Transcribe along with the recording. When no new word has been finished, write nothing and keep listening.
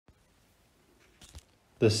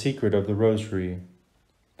The Secret of the Rosary,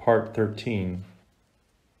 Part 13,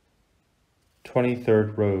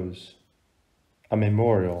 23rd Rose, a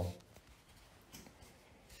Memorial.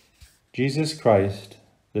 Jesus Christ,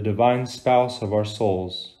 the divine spouse of our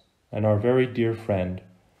souls and our very dear friend,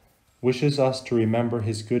 wishes us to remember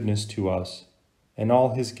his goodness to us and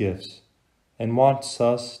all his gifts, and wants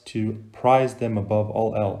us to prize them above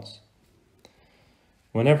all else.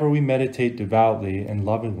 Whenever we meditate devoutly and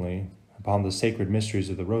lovingly upon the sacred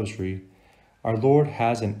mysteries of the Rosary, our Lord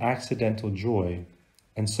has an accidental joy,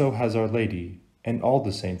 and so has Our Lady and all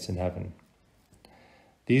the saints in heaven.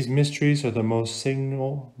 These mysteries are the most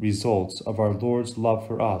signal results of our Lord's love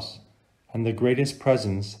for us, and the greatest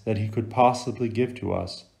presents that he could possibly give to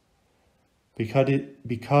us,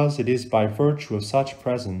 because it is by virtue of such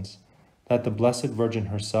presents that the Blessed Virgin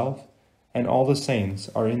herself and all the saints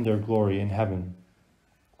are in their glory in heaven.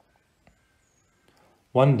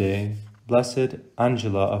 One day, Blessed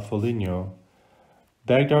Angela of Foligno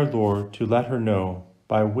begged our Lord to let her know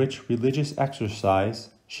by which religious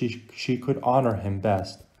exercise she could honor him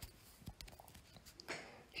best.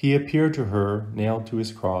 He appeared to her nailed to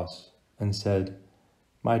his cross and said,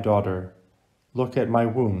 "My daughter, look at my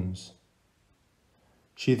wounds."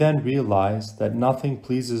 She then realized that nothing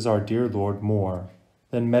pleases our dear Lord more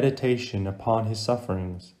than meditation upon his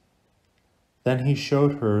sufferings. Then he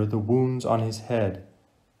showed her the wounds on his head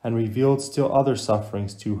and revealed still other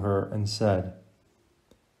sufferings to her and said,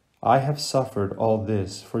 "I have suffered all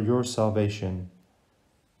this for your salvation.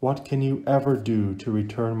 What can you ever do to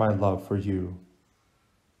return my love for you?"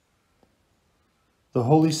 The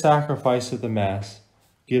holy sacrifice of the Mass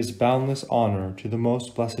gives boundless honor to the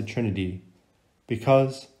most blessed Trinity,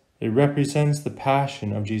 because it represents the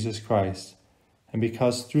passion of Jesus Christ, and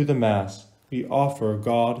because through the Mass we offer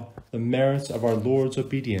God the merits of our Lord's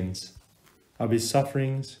obedience, of his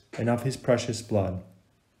sufferings, and of his precious blood.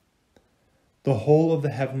 The whole of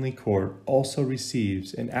the heavenly court also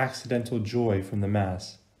receives an accidental joy from the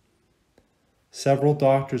Mass. Several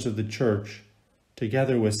doctors of the Church,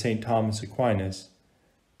 together with St. Thomas Aquinas,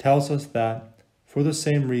 tells us that, for the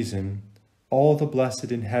same reason, all the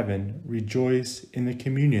blessed in heaven rejoice in the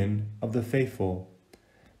communion of the faithful,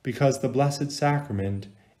 because the Blessed Sacrament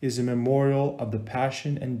is a memorial of the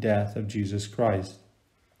passion and death of Jesus Christ,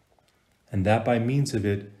 and that by means of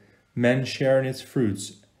it, men share in its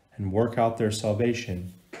fruits and work out their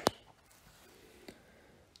salvation.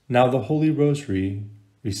 Now the Holy Rosary,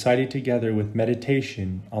 recited together with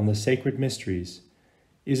meditation on the sacred mysteries,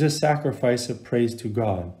 is a sacrifice of praise to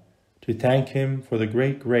God, to thank him for the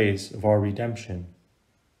great grace of our redemption.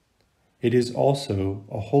 It is also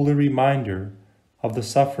a holy reminder of the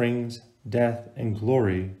sufferings, death, and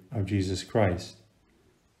glory of Jesus Christ.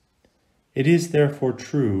 It is therefore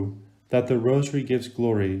true that the Rosary gives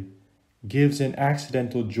glory, gives an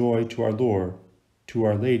accidental joy to our Lord, to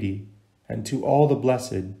Our Lady, and to all the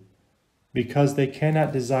blessed, because they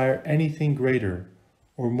cannot desire anything greater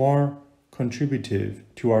or more contributive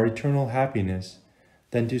to our eternal happiness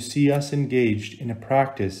than to see us engaged in a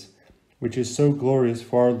practice which is so glorious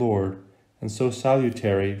for our Lord and so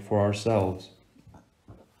salutary for ourselves.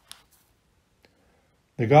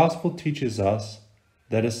 The Gospel teaches us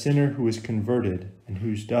that a sinner who is converted and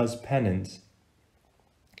who does penance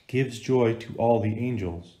gives joy to all the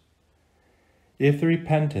angels. If the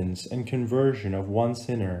repentance and conversion of one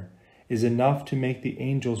sinner is enough to make the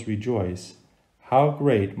angels rejoice, how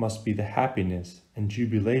great must be the happiness and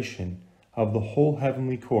jubilation of the whole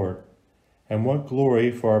heavenly court, and what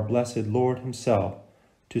glory for our blessed Lord himself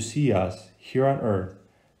to see us here on earth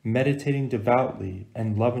meditating devoutly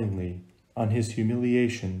and lovingly on his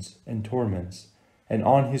humiliations and torments, and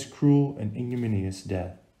on his cruel and ignominious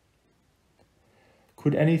death.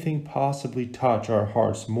 Could anything possibly touch our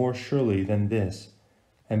hearts more surely than this,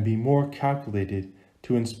 and be more calculated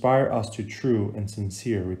to inspire us to true and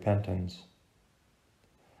sincere repentance?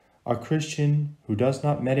 A Christian who does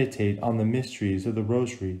not meditate on the mysteries of the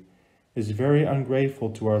Rosary is very ungrateful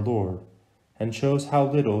to our Lord, and shows how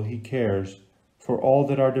little he cares for all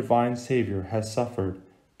that our divine Savior has suffered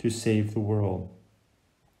to save the world.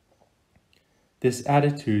 This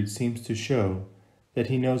attitude seems to show that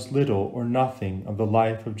he knows little or nothing of the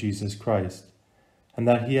life of Jesus Christ, and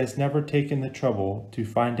that he has never taken the trouble to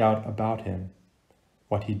find out about him,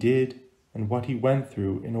 what he did and what he went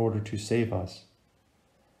through in order to save us.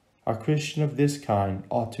 A Christian of this kind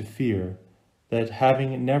ought to fear that,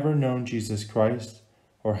 having never known Jesus Christ,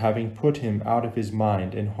 or having put him out of his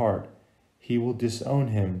mind and heart, he will disown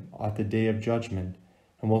him at the day of judgment,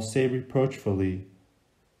 and will say reproachfully,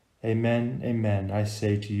 "Amen, amen, I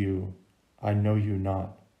say to you, I know you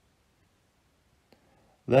not."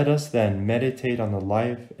 Let us then meditate on the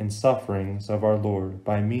life and sufferings of our Lord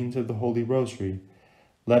by means of the Holy Rosary.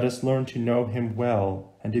 Let us learn to know him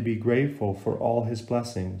well and to be grateful for all his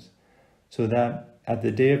blessings, so that at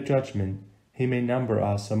the day of judgment he may number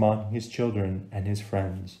us among his children and his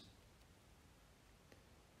friends.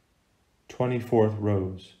 24th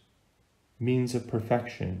Rose. Means of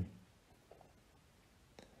perfection.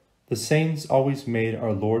 The saints always made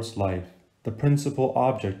our Lord's life the principal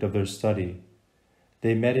object of their study.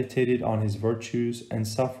 They meditated on his virtues and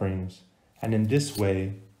sufferings, and in this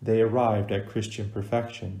way they arrived at Christian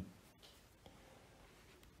perfection.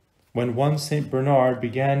 When once Saint Bernard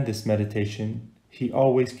began this meditation, he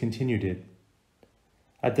always continued it.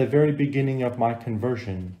 At the very beginning of my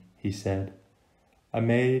conversion, he said, I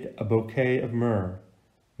made a bouquet of myrrh,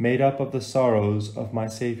 made up of the sorrows of my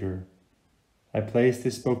Saviour. I placed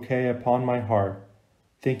this bouquet upon my heart,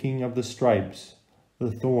 thinking of the stripes,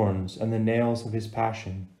 the thorns, and the nails of his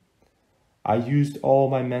passion. I used all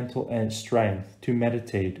my mental strength to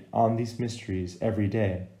meditate on these mysteries every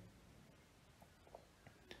day.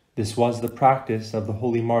 This was the practice of the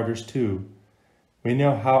holy martyrs too. We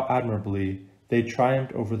know how admirably they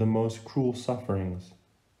triumphed over the most cruel sufferings.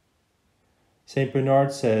 Saint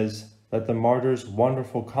Bernard says that the martyrs'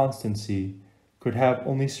 wonderful constancy could have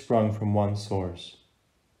only sprung from one source: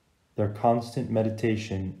 their constant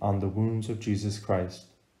meditation on the wounds of Jesus Christ.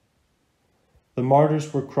 The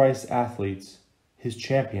martyrs were Christ's athletes, his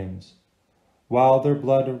champions. While their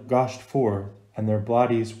blood gushed forth and their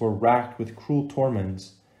bodies were racked with cruel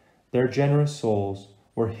torments, their generous souls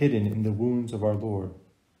were hidden in the wounds of our Lord.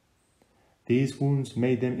 These wounds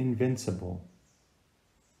made them invincible.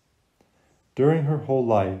 During her whole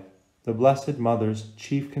life, the Blessed Mother's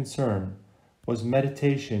chief concern was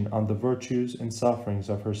meditation on the virtues and sufferings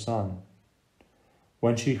of her Son.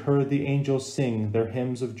 When she heard the angels sing their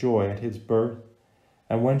hymns of joy at his birth,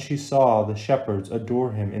 and when she saw the shepherds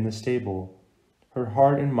adore him in the stable, her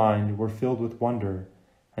heart and mind were filled with wonder,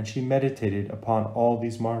 and she meditated upon all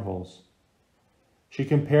these marvels. She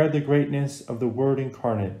compared the greatness of the Word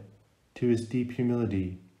incarnate to his deep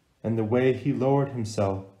humility, and the way he lowered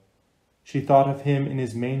himself. She thought of him in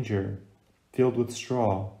his manger, filled with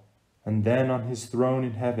straw, and then on his throne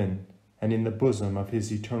in heaven and in the bosom of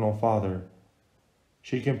his eternal Father.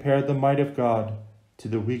 She compared the might of God to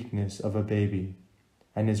the weakness of a baby,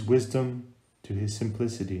 and his wisdom to his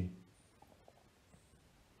simplicity.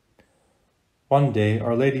 One day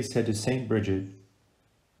Our Lady said to Saint Bridget,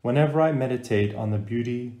 "Whenever I meditate on the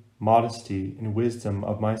beauty, modesty, and wisdom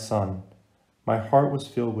of my Son, my heart was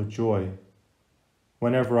filled with joy.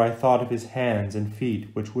 Whenever I thought of his hands and feet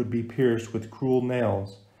which would be pierced with cruel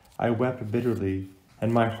nails, I wept bitterly,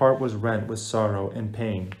 and my heart was rent with sorrow and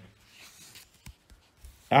pain."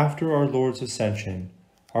 After our Lord's Ascension,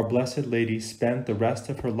 our Blessed Lady spent the rest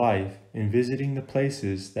of her life in visiting the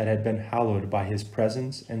places that had been hallowed by his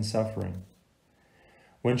presence and suffering.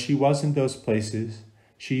 When she was in those places,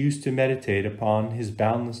 she used to meditate upon his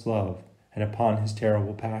boundless love and upon his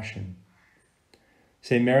terrible passion.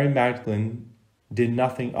 St. Mary Magdalene did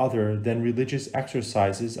nothing other than religious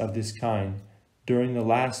exercises of this kind during the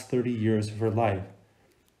last 30 years of her life,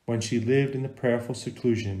 when she lived in the prayerful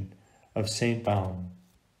seclusion of St. Baum.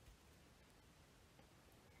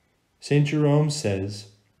 St. Jerome says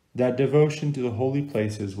that devotion to the holy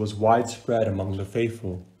places was widespread among the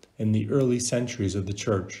faithful in the early centuries of the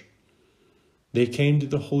Church. They came to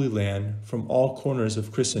the Holy Land from all corners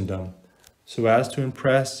of Christendom so as to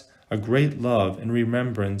impress a great love and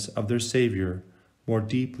remembrance of their Savior more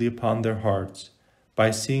deeply upon their hearts by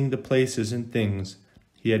seeing the places and things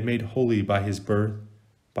he had made holy by his birth,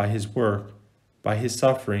 by his work, by his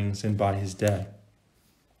sufferings, and by his death.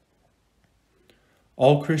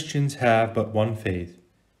 All Christians have but one faith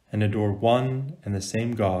and adore one and the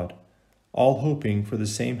same God, all hoping for the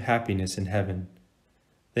same happiness in heaven.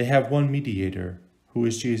 They have one mediator, who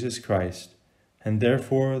is Jesus Christ, and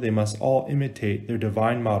therefore they must all imitate their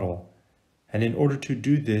divine model, and in order to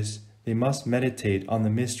do this, they must meditate on the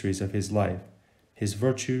mysteries of his life, his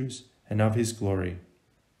virtues, and of his glory.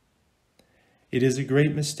 It is a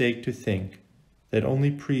great mistake to think that only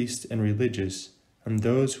priests and religious, and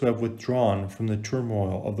those who have withdrawn from the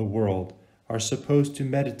turmoil of the world, are supposed to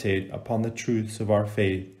meditate upon the truths of our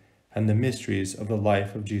faith and the mysteries of the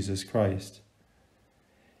life of Jesus Christ.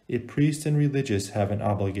 If priests and religious have an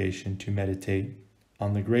obligation to meditate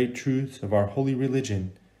on the great truths of our holy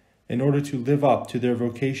religion in order to live up to their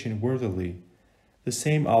vocation worthily, the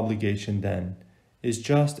same obligation, then, is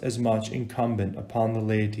just as much incumbent upon the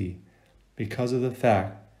laity, because of the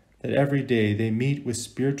fact that every day they meet with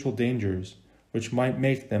spiritual dangers which might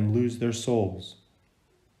make them lose their souls.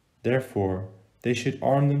 Therefore, they should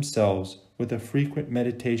arm themselves with a frequent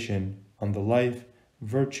meditation on the life,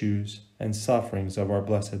 virtues, and sufferings of our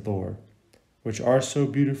blessed Lord, which are so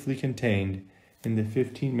beautifully contained in the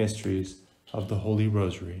 15 mysteries of the Holy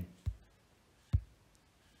Rosary.